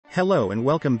Hello and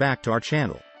welcome back to our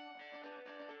channel.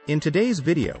 In today's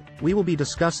video, we will be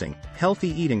discussing healthy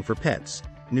eating for pets,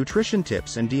 nutrition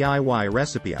tips and DIY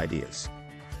recipe ideas.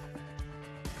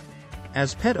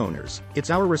 As pet owners, it's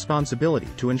our responsibility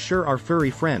to ensure our furry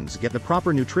friends get the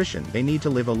proper nutrition they need to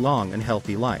live a long and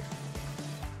healthy life.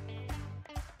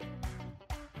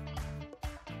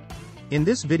 In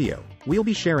this video, we'll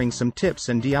be sharing some tips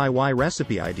and DIY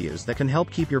recipe ideas that can help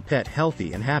keep your pet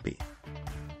healthy and happy.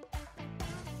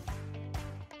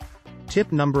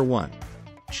 Tip number 1.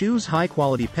 Choose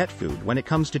high-quality pet food. When it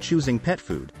comes to choosing pet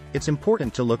food, it's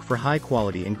important to look for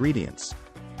high-quality ingredients.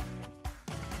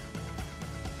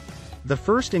 The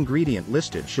first ingredient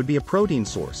listed should be a protein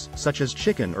source, such as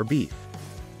chicken or beef.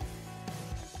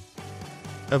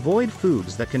 Avoid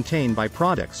foods that contain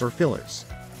byproducts or fillers.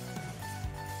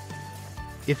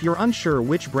 If you're unsure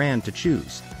which brand to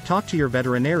choose, talk to your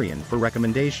veterinarian for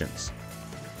recommendations.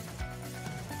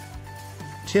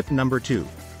 Tip number 2.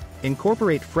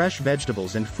 Incorporate fresh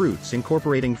vegetables and fruits.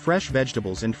 Incorporating fresh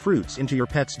vegetables and fruits into your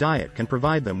pet's diet can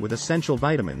provide them with essential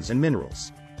vitamins and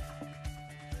minerals.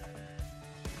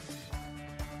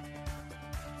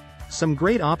 Some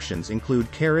great options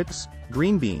include carrots,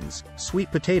 green beans,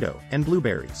 sweet potato, and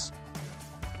blueberries.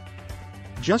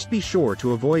 Just be sure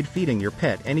to avoid feeding your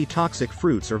pet any toxic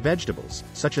fruits or vegetables,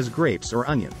 such as grapes or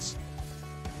onions.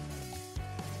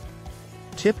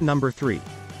 Tip number 3.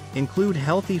 Include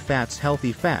healthy fats.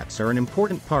 Healthy fats are an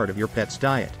important part of your pet's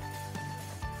diet.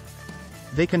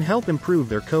 They can help improve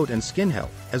their coat and skin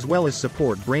health, as well as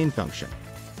support brain function.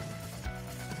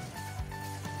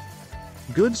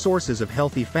 Good sources of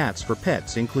healthy fats for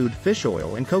pets include fish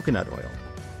oil and coconut oil.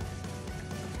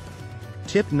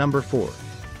 Tip number 4.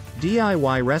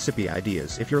 DIY recipe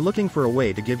ideas. If you're looking for a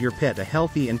way to give your pet a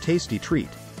healthy and tasty treat,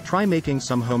 try making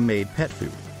some homemade pet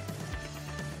food.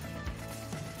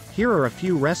 Here are a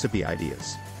few recipe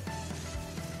ideas.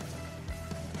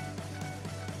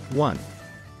 1.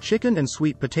 Chicken and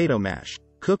sweet potato mash.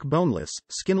 Cook boneless,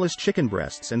 skinless chicken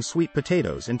breasts and sweet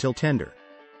potatoes until tender.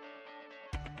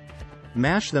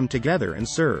 Mash them together and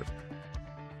serve.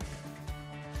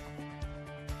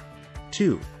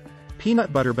 2.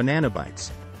 Peanut butter banana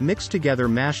bites. Mix together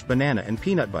mashed banana and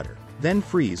peanut butter, then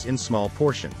freeze in small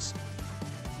portions.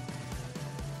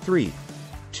 3.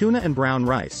 Tuna and brown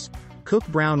rice. Cook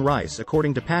brown rice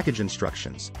according to package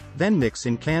instructions, then mix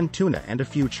in canned tuna and a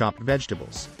few chopped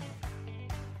vegetables.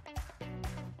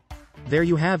 There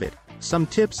you have it, some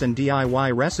tips and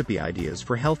DIY recipe ideas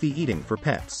for healthy eating for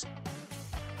pets.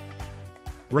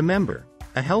 Remember,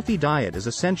 a healthy diet is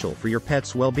essential for your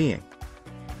pet's well-being.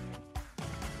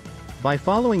 By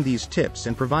following these tips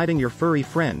and providing your furry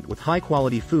friend with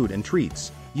high-quality food and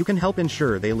treats, you can help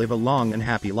ensure they live a long and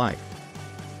happy life.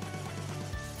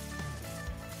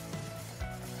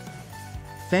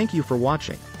 Thank you for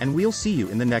watching, and we'll see you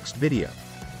in the next video.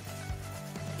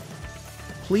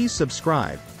 Please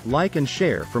subscribe, like and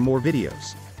share for more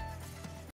videos.